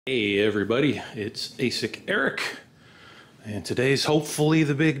Hey everybody, it's ASIC Eric, and today's hopefully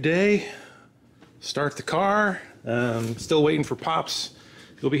the big day. Start the car. Still waiting for Pops.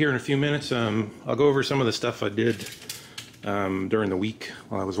 He'll be here in a few minutes. I'll go over some of the stuff I did during the week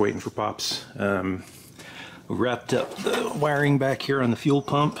while I was waiting for Pops. We wrapped up the wiring back here on the fuel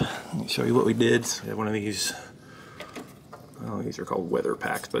pump. Let me show you what we did. So we have one of these. Oh, these are called weather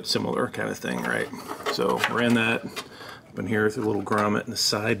packs, but similar kind of thing, right? So ran that up in here with a little grommet in the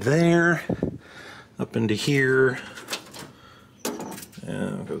side there, up into here,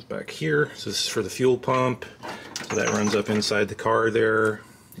 and it goes back here. So this is for the fuel pump. So that runs up inside the car there.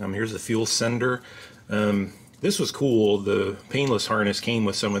 Here's the fuel sender. This was cool. The painless harness came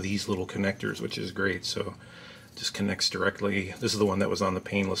with some of these little connectors, which is great. So it just connects directly. This is the one that was on the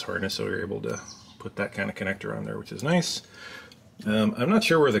painless harness, so we were able to put that kind of connector on there, which is nice. I'm not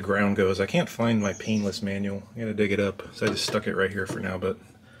sure where the ground goes. I can't find my painless manual. I gotta dig it up. So I just stuck it right here for now, but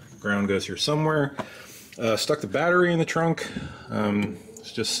ground goes here somewhere. Stuck the battery in the trunk.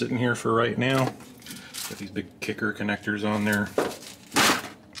 It's just sitting here for right now. Got these big kicker connectors on there.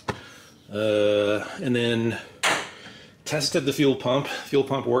 And then tested the fuel pump. Fuel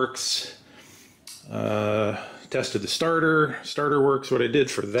pump works. Tested the starter. Starter works. What I did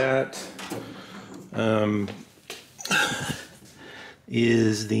for that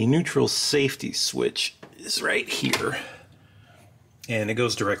is the neutral safety switch is right here, and it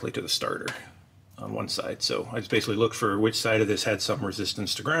goes directly to the starter on one side. So I just basically looked for which side of this had some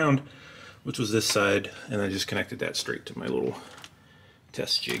resistance to ground, which was this side, and I just connected that straight to my little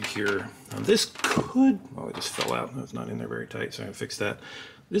test jig here. This could, oh, it just fell out. It was not in there very tight, so I'm gonna fix that.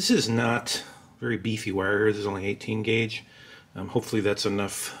 This is not very beefy wire. This is only 18 gauge. Hopefully that's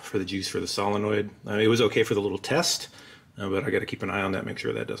enough for the juice for the solenoid. It was okay for the little test, but I got to keep an eye on that, make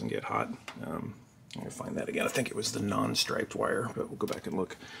sure that doesn't get hot. I'm going to find that again. I think it was the non-striped wire, but we'll go back and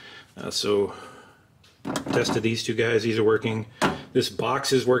look. So tested these two guys. These are working. This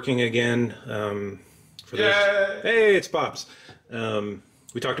box is working again. For this. Hey, it's Pops.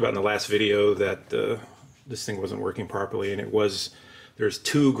 We talked about in the last video that this thing wasn't working properly, and it was. There's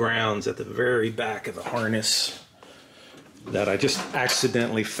two grounds at the very back of the harness that I just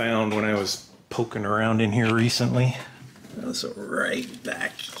accidentally found when I was poking around in here recently. So right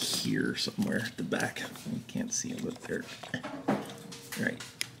back here somewhere at the back. You can't see them, but they're right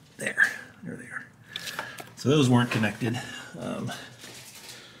there. There they are. So those weren't connected.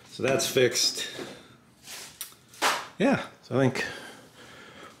 So that's fixed. Yeah, so I think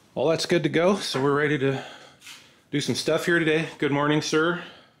all that's good to go. So we're ready to do some stuff here today. Good morning, sir.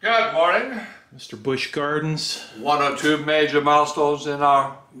 Good morning. Mr. Busch Gardens. One or two major milestones in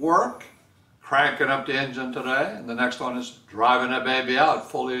our work. Cranking up the engine today, and the next one is driving that baby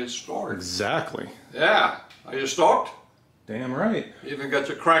out fully stored. Exactly. Yeah. Are you stoked? Damn right. You even got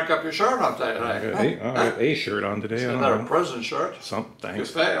to crank up your shirt on today. I got a shirt on today. Isn't that a prison shirt? Something. You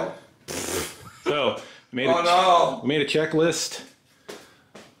fail. So, we made a checklist.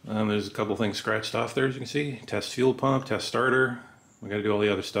 There's a couple things scratched off there, as you can see. Test fuel pump, test starter. We got to do all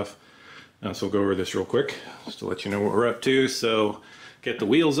the other stuff. So we'll go over this real quick, just to let you know what we're up to. So, get the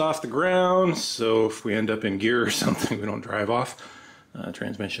wheels off the ground, so if we end up in gear or something, we don't drive off.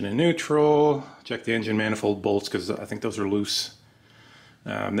 Transmission in neutral. Check the engine manifold bolts, because I think those are loose.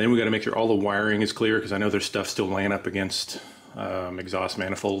 Then we got to make sure all the wiring is clear, because I know there's stuff still laying up against exhaust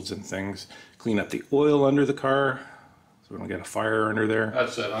manifolds and things. Clean up the oil under the car, so we don't get a fire under there.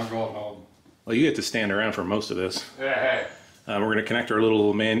 That's it. I'm going home. Well, you get to stand around for most of this. Yeah, hey. We're going to connect our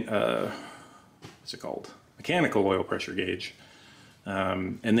little what's it called? Mechanical oil pressure gauge.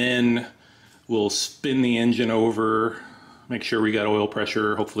 And then we'll spin the engine over, make sure we got oil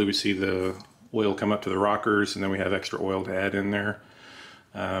pressure. Hopefully we see the oil come up to the rockers, and then we have extra oil to add in there.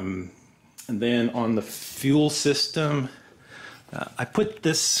 And then on the fuel system, I put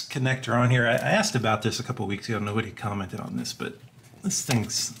this connector on here. I asked about this a couple weeks ago. Nobody commented on this, but this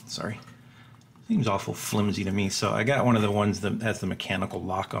thing's, seems awful flimsy to me. So I got one of the ones that has the mechanical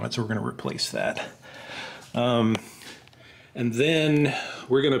lock on it, so we're going to replace that. And then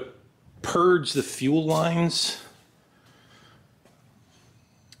we're going to purge the fuel lines.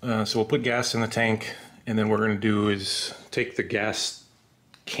 So we'll put gas in the tank, and then what we're going to do is take the gas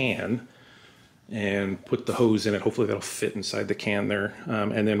can and put the hose in it. Hopefully that'll fit inside the can there.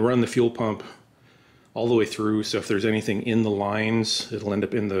 And then run the fuel pump all the way through. So if there's anything in the lines, it'll end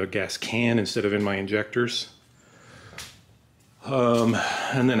up in the gas can instead of in my injectors. And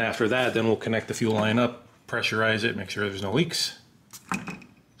then after that, then we'll connect the fuel line up, pressurize it, make sure there's no leaks.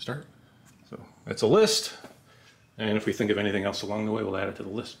 Start. So that's a list. And if we think of anything else along the way, we'll add it to the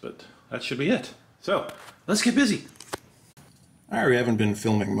list, but that should be it. So let's get busy. We haven't been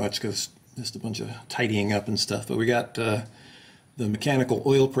filming much because just a bunch of tidying up and stuff, but we got the mechanical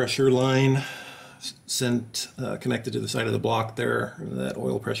oil pressure line connected to the side of the block there, that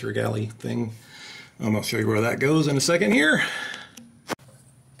oil pressure galley thing. I'll show you where that goes in a second here.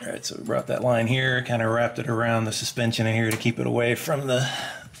 Alright, so we brought that line here, kind of wrapped it around the suspension in here to keep it away from the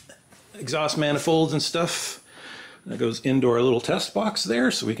exhaust manifolds and stuff. That goes into our little test box there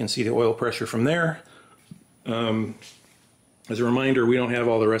so we can see the oil pressure from there. As a reminder, we don't have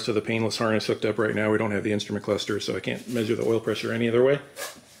all the rest of the painless harness hooked up right now. We don't have the instrument cluster, so I can't measure the oil pressure any other way.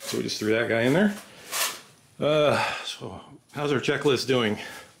 So we just threw that guy in there. So how's our checklist doing?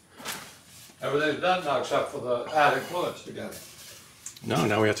 Everything's done now except for the adding fluids together. No,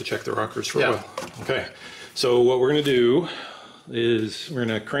 now we have to check the rockers for oil. Okay, so what we're going to do is we're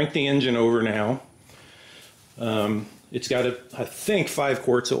going to crank the engine over now. It's got, I think, 5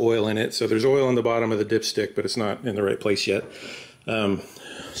 quarts of oil in it, so there's oil on the bottom of the dipstick, but it's not in the right place yet. So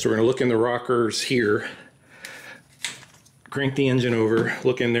we're going to look in the rockers here, crank the engine over,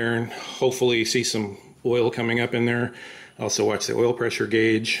 look in there, and hopefully see some oil coming up in there. Also watch the oil pressure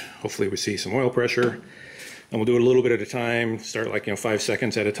gauge. Hopefully we see some oil pressure. And we'll do it a little bit at a time, start like 5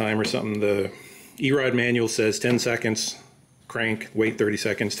 seconds at a time or something. The E-Rod manual says 10 seconds, crank, wait 30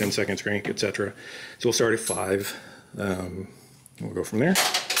 seconds, 10 seconds, crank, etc. So we'll start at 5. We'll go from there,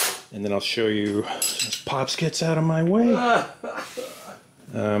 and then I'll show you, as Pops gets out of my way,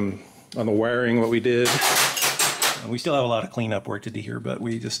 on the wiring what we did. We still have a lot of cleanup work to do here, but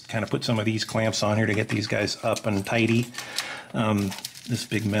we just kind of put some of these clamps on here to get these guys up and tidy. This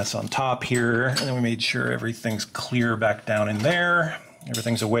big mess on top here, and then we made sure everything's clear back down in there.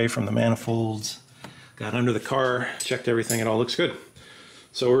 Everything's away from the manifolds. Got under the car, checked everything, it all looks good.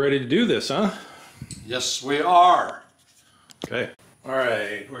 So we're ready to do this, huh? Yes, we are. Okay. All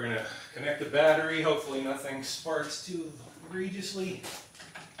right, we're gonna connect the battery. Hopefully nothing sparks too egregiously.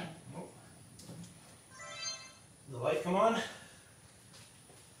 Oh. The light come on?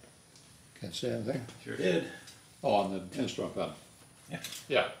 Can't see anything. Sure did. Oh, on the instrument panel. Yeah.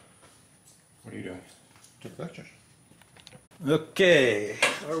 Yeah. What are you doing? Took pictures. Okay,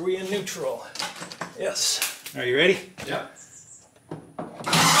 are we in neutral? Yes. Are you ready? Yeah.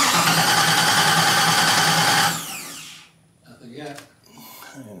 Nothing yet.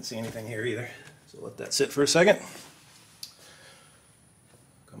 I didn't see anything here either, so let that sit for a second.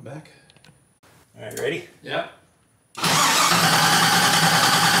 Come back. All right, ready? Yeah.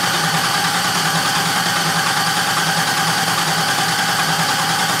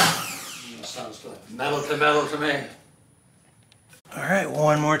 Sounds like metal to me. All right,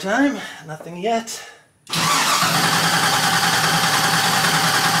 one more time. Nothing yet.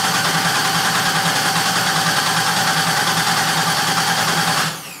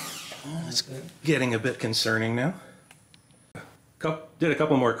 It's getting a bit concerning now. Did a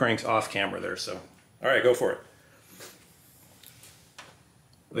couple more cranks off camera there, so. All right, go for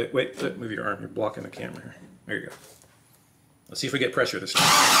it. Wait, move your arm. You're blocking the camera here. There you go. Let's see if we get pressure this time.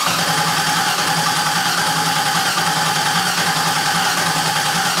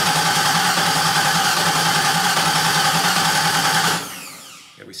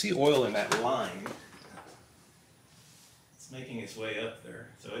 Yeah, we see oil in that line. It's making its way up there,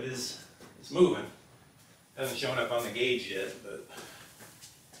 so it's moving. Hasn't shown up on the gauge yet, but.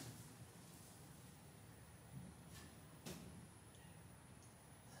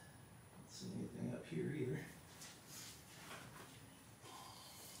 Anything up here either.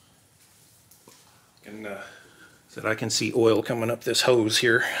 Said I can see oil coming up this hose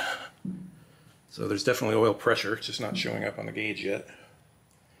here. So there's definitely oil pressure, it's just not showing up on the gauge yet.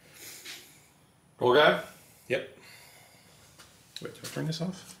 Okay. Yep. Wait, did I turn this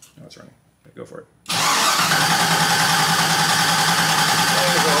off? No, it's running. Okay, go for it. There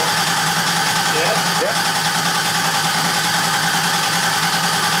you go. Yeah.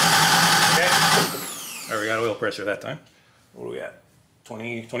 Yeah. All right, we got oil pressure that time. What are we at?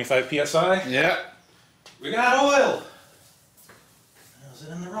 20, 25 PSI? Yeah. We got oil! How's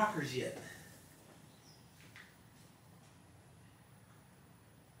it in the rockers yet?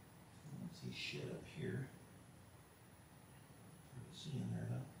 I don't see shit up here. I don't see in there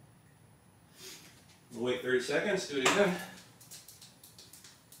though. We'll wait 30 seconds, do it again.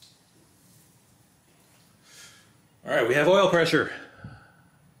 All right, we have oil pressure.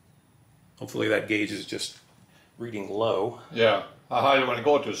 Hopefully that gauge is just reading low. Yeah. How high do you want to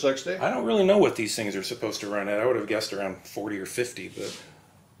go to, 60? I don't really know what these things are supposed to run at. I would have guessed around 40 or 50, but...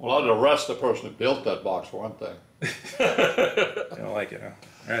 Well, I'd arrest the person who built that box for one thing. I don't like it, huh?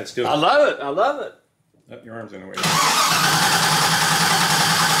 All right, let's do it. I love it. I love it. Oh, your arm's in the way.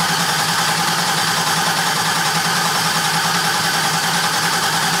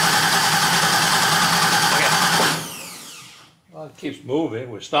 keeps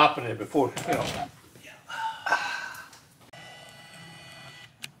moving. We're stopping it before, you know.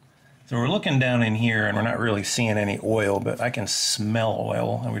 So we're looking down in here and we're not really seeing any oil, but I can smell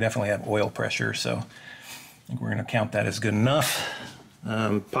oil, and we definitely have oil pressure, so I think we're going to count that as good enough.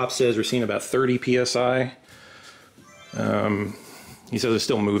 Pop says we're seeing about 30 psi. He says it's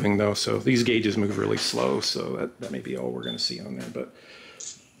still moving though, so these gauges move really slow, so that may be all we're going to see on there. But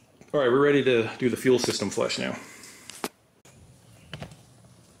all right, we're ready to do the fuel system flush now.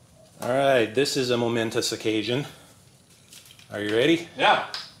 All right, this is a momentous occasion. Are you ready? Yeah.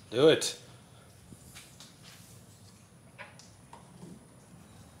 Do it.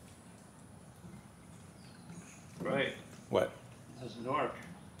 Right. What? Doesn't work.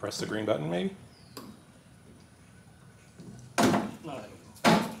 Press the green button, maybe? No.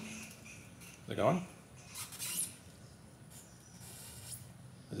 Is it going?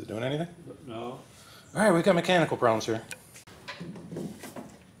 Is it doing anything? No. All right, we've got mechanical problems here.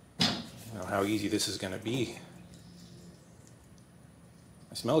 I don't know how easy this is going to be.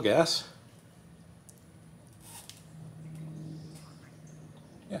 I smell gas.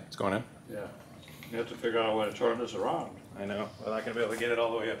 Yeah, it's going in. Yeah. You have to figure out a way to turn this around. I know. Well, I'm not going to be able to get it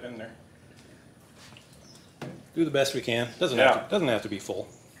all the way up in there. Do the best we can. Doesn't have to be full.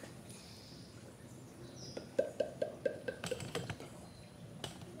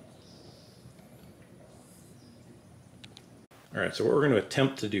 All right, so what we're going to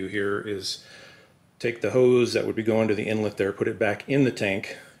attempt to do here is take the hose that would be going to the inlet there, put it back in the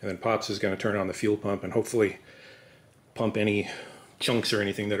tank, and then Pops is going to turn on the fuel pump and hopefully pump any chunks or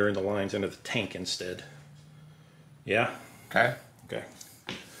anything that are in the lines into the tank instead. Yeah? Okay. Okay.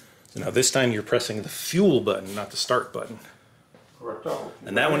 So now this time you're pressing the fuel button, not the start button. Correcto.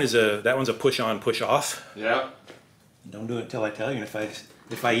 And that one's a push on, push off. Yeah. Don't do it until I tell you. And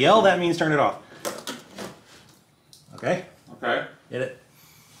if I yell, that means turn it off. Okay? Okay. Hit it.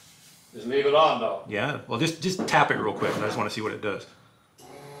 Just leave it on though. Yeah. Well, just tap it real quick. I just want to see what it does.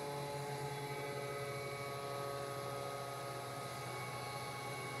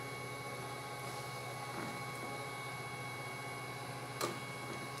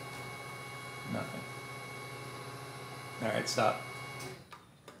 Nothing. All right, stop.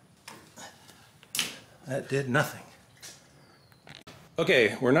 That did nothing.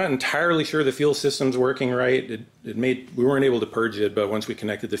 Okay, we're not entirely sure the fuel system's working right. We weren't able to purge it, but once we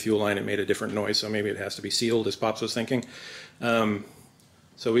connected the fuel line, it made a different noise, so maybe it has to be sealed, as Pops was thinking. So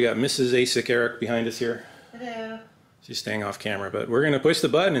we got Mrs. Asic Eric behind us here. Hello. She's staying off camera, but we're going to push the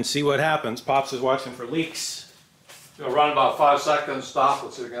button and see what happens. Pops is watching for leaks. You'll run about 5 seconds, stop.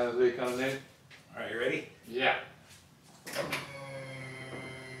 What's it going to leak underneath? All right, you ready? Yeah.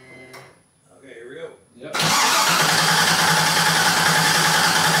 Okay, here we go. Yep.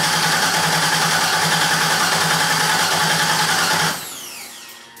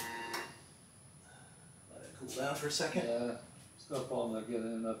 Let it cool down for a second. Yeah. Still falling like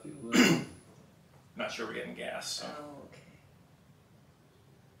getting enough fuel. Not sure we're getting gas, so Oh, okay.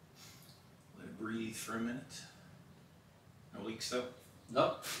 let it breathe for a minute. No leaks though.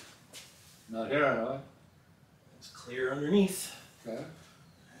 Nope. Not here anyway. It's clear underneath. Okay.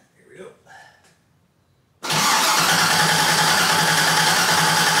 Here we go.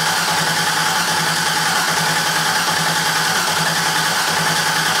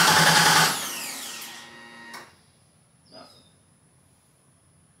 Nothing.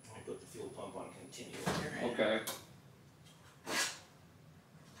 Let me put the fuel pump on continue here. Okay.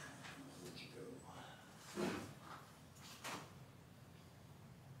 Where'd you go?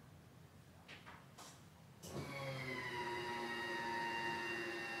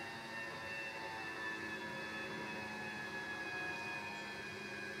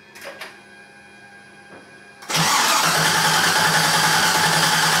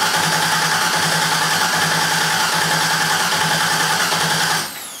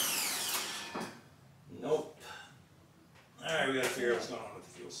 Nope. All right, we got to figure out what's going on with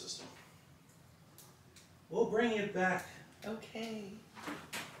the fuel system. We'll bring it back. Okay.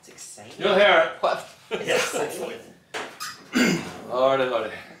 It's exciting. You'll hear it. What? It's Yeah, exciting. hopefully. Lordy,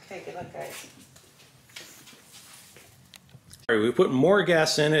 lordy. Okay, good luck, guys. All right, we put more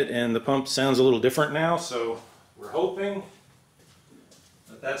gas in it and the pump sounds a little different now, so we're hoping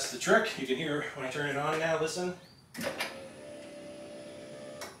that that's the trick. You can hear when I turn it on now, listen. All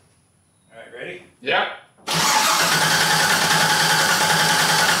right, ready? Yep.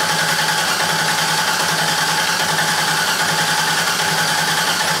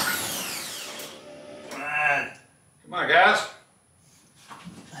 Come on. Come on, guys.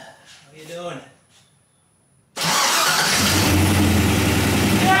 How you doing?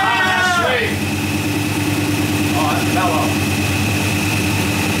 Ah, that's sweet. Oh, that's mellow.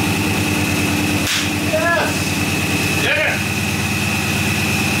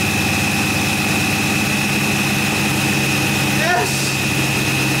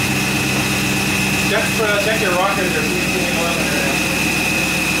 check your rockers or freezing oil in there.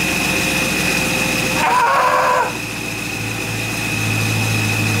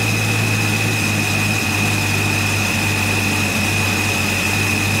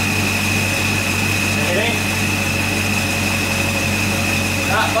 Anything?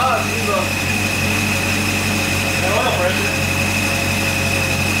 Not much, either. That oil pressure.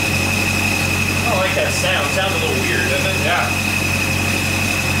 I don't like that sound. It sounds a little weird, doesn't it? Yeah.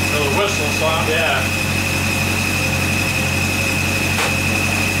 Little whistle sound. Yeah.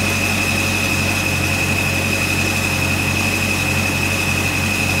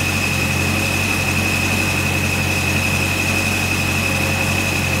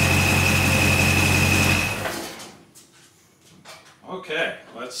 Okay,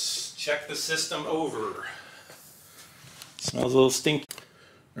 let's check the system over. Smells a little stinky.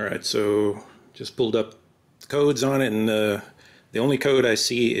 All right, so just pulled up the codes on it, and the only code I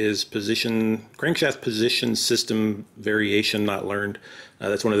see is position, crankshaft position system variation not learned.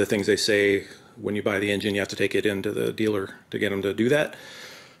 That's one of the things they say when you buy the engine. You have to take it into the dealer to get them to do that.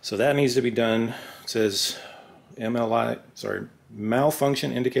 So that needs to be done. It says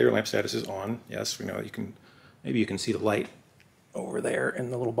malfunction indicator lamp status is on. Yes, we know you can. Maybe you can see the light over there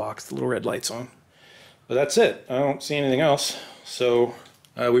in the little box. The little red light's on. But that's it. I don't see anything else. So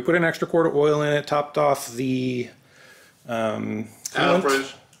we put an extra quart of oil in it, topped off the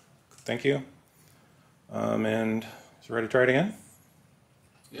coolant. Thank you. And is it ready to try it again?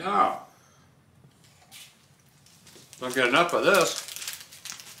 Yeah. Don't get enough of this.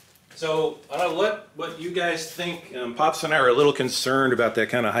 So I'll let what you guys think. Pops and I are a little concerned about that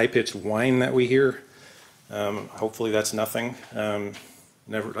kind of high-pitched whine that we hear. Hopefully that's nothing.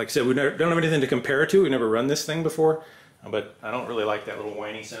 Never, like I said, we don't have anything to compare it to. We've never run this thing before, but I don't really like that little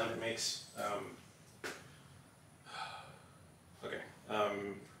whiny sound it makes. Okay,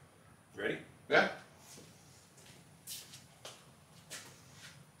 ready? Yeah.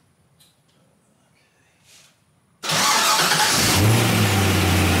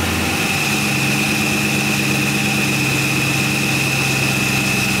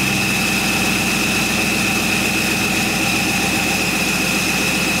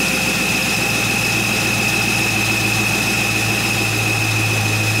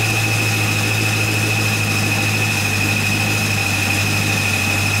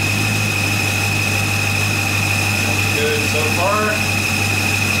 So far.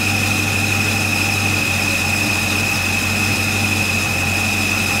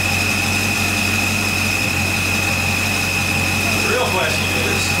 The real question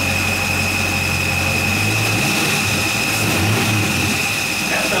is,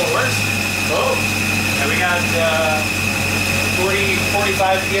 that still works. Oh, and we got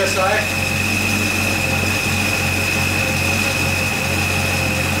 45 PSI.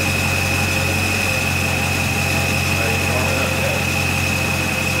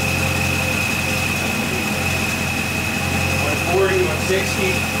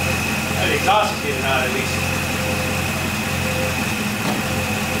 That exhaust is getting out at least.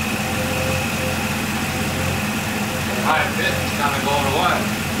 The high pitch is kind of going away.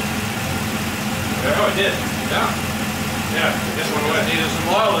 Oh, it did. Yeah. Yeah, it just went away. Needed some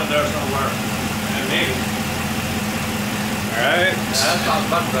oil in there somewhere. Yeah, maybe. All right. That sounds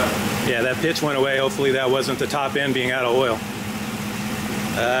much better. Yeah, that pitch went away. Hopefully that wasn't the top end being out of oil.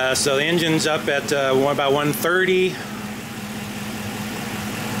 So the engine's up at about 130.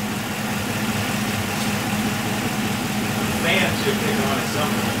 Fan should kick on at some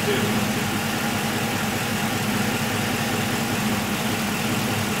point too.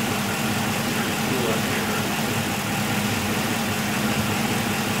 Cool up here.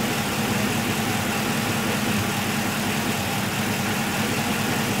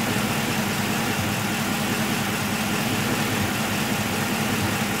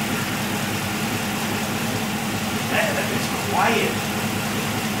 Man, that is quiet.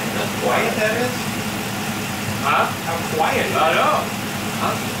 How quiet that is? Huh? How quiet. I know.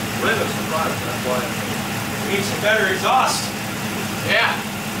 I'm really surprised that way. We need some better exhaust. Yeah.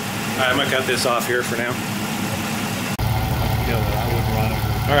 All right, I'm gonna cut this off here for now. Yeah, but I would run it.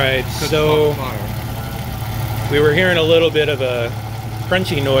 All right, so we were hearing a little bit of a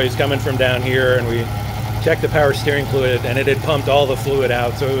crunchy noise coming from down here, and we checked the power steering fluid, and it had pumped all the fluid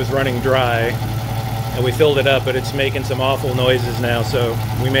out, so it was running dry. And we filled it up, but it's making some awful noises now, so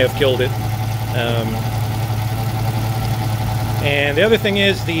we may have killed it. And the other thing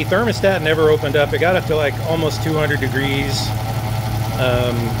is the thermostat never opened up. It got up to like almost 200 degrees.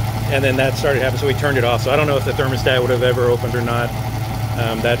 And then that started happening, so we turned it off. So I don't know if the thermostat would have ever opened or not.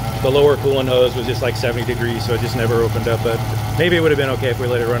 The lower coolant hose was just like 70 degrees, so it just never opened up. But maybe it would have been okay if we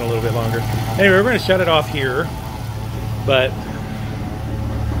let it run a little bit longer. Anyway, we're going to shut it off here, but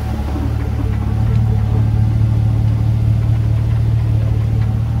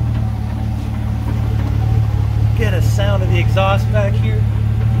get a sound of the exhaust back here.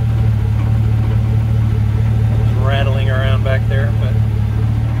 It's rattling around back there, but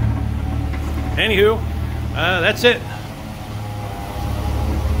anywho, that's it.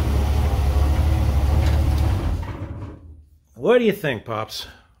 What do you think, Pops?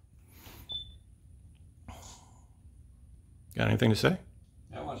 Got anything to say?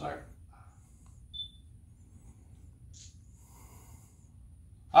 Yeah, 1 second.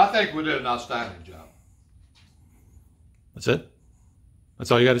 I think we did an outstanding job. That's it? That's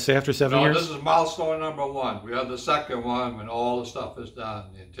all you got to say after 7 years? This is milestone number 1. We have the second one when all the stuff is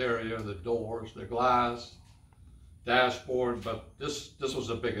done. The interior, the doors, the glass, dashboard, but this was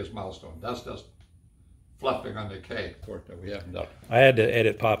the biggest milestone. That's just fluffing on the cake work that we haven't done. I had to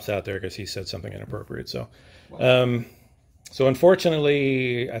edit Pops out there because he said something inappropriate. So, so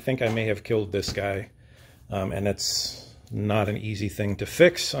unfortunately, I think I may have killed this guy, and it's not an easy thing to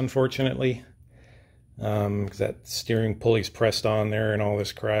fix, unfortunately, because that steering pulley's pressed on there and all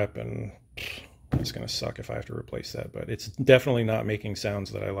this crap, and it's going to suck if I have to replace that. But it's definitely not making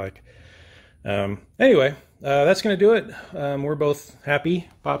sounds that I like. Anyway, that's going to do it. We're both happy.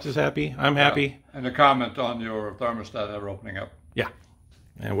 Pops is happy. I'm happy. And a comment on your thermostat ever opening up. Yeah.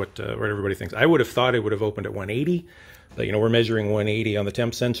 And what everybody thinks. I would have thought it would have opened at 180. But, you know, we're measuring 180 on the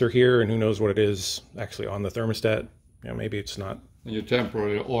temp sensor here, and who knows what it is actually on the thermostat. You know, maybe it's not. And your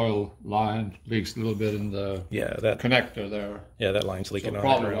temporary oil line leaks a little bit in the that connector there. Yeah, that line's leaking on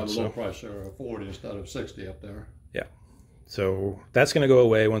probably the ground, got a low pressure of 40 instead of 60 up there. Yeah. So that's going to go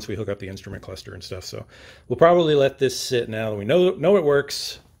away once we hook up the instrument cluster and stuff. So we'll probably let this sit now that we know it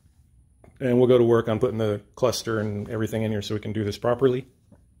works, and we'll go to work on putting the cluster and everything in here so we can do this properly.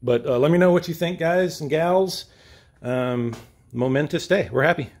 But let me know what you think, guys and gals. Momentous day. We're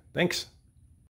happy. Thanks.